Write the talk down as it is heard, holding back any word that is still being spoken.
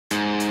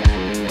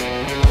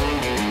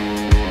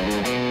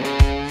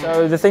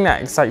So the thing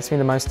that excites me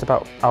the most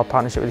about our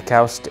partnership with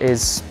KAUST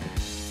is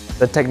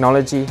the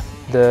technology,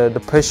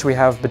 the push we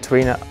have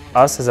between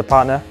us as a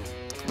partner.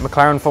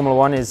 McLaren Formula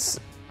One is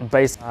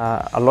based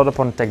a lot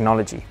upon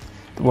technology.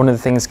 One of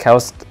the things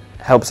KAUST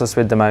helps us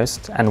with the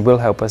most, and will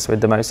help us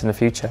with the most in the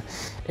future,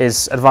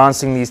 is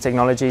advancing these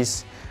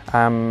technologies,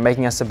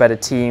 making us a better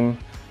team,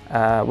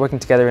 working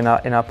together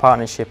in our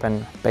partnership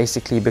and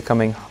basically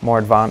becoming more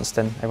advanced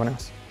than everyone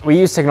else. We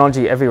use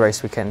technology every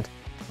race weekend.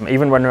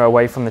 Even when we're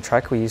away from the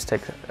track, we use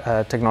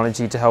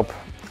technology to help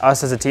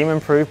us as a team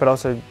improve, but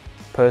also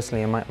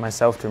personally and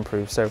myself to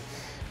improve. So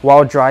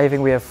while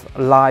driving, we have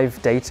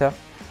live data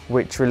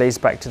which relays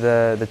back to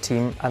the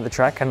team at the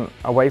track and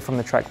away from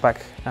the track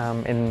back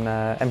in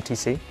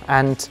MTC.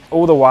 And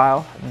all the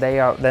while, they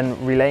are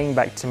then relaying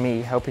back to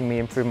me, helping me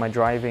improve my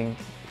driving,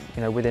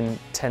 within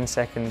 10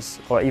 seconds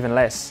or even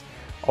less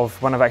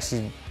of when I've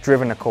actually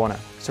driven a corner.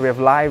 So we have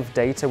live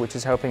data which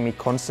is helping me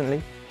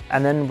constantly,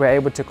 and then we're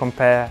able to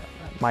compare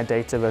my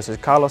data versus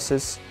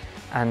Carlos's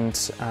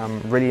and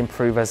really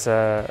improve as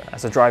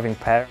a driving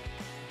pair.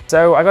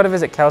 So I got to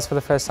visit KAUST for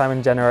the first time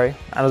in January,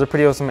 and it was a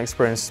pretty awesome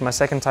experience. My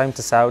second time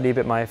to Saudi,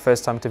 but my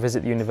first time to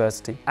visit the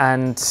university.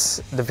 And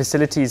the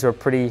facilities were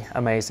pretty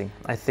amazing.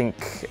 I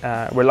think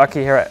we're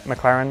lucky here at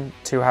McLaren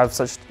to have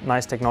such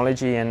nice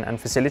technology and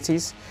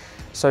facilities.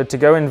 So to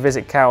go and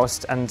visit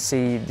KAUST and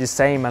see the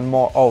same and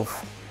more of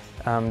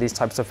these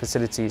types of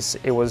facilities,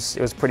 it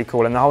was pretty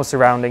cool. And the whole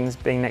surroundings,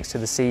 being next to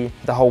the sea,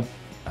 the whole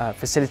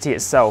facility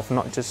itself,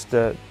 not just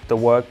the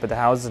work, but the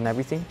houses and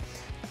everything.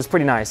 It was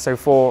pretty nice. So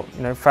for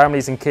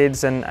families and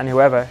kids and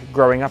whoever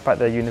growing up at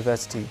the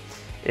university,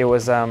 it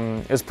was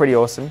pretty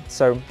awesome.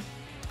 So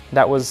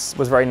that was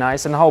very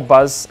nice, and the whole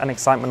buzz and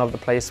excitement of the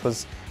place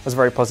was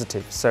very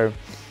positive. So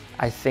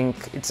I think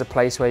it's a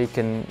place where you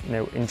can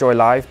enjoy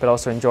life, but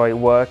also enjoy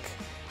work,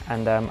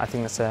 and I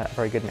think that's a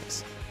very good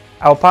mix.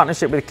 Our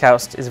partnership with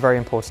KAUST is very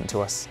important to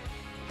us.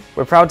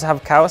 We're proud to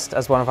have KAUST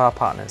as one of our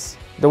partners.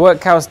 The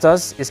work KAUST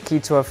does is key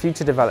to our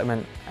future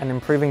development and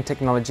improving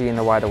technology in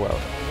the wider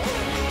world.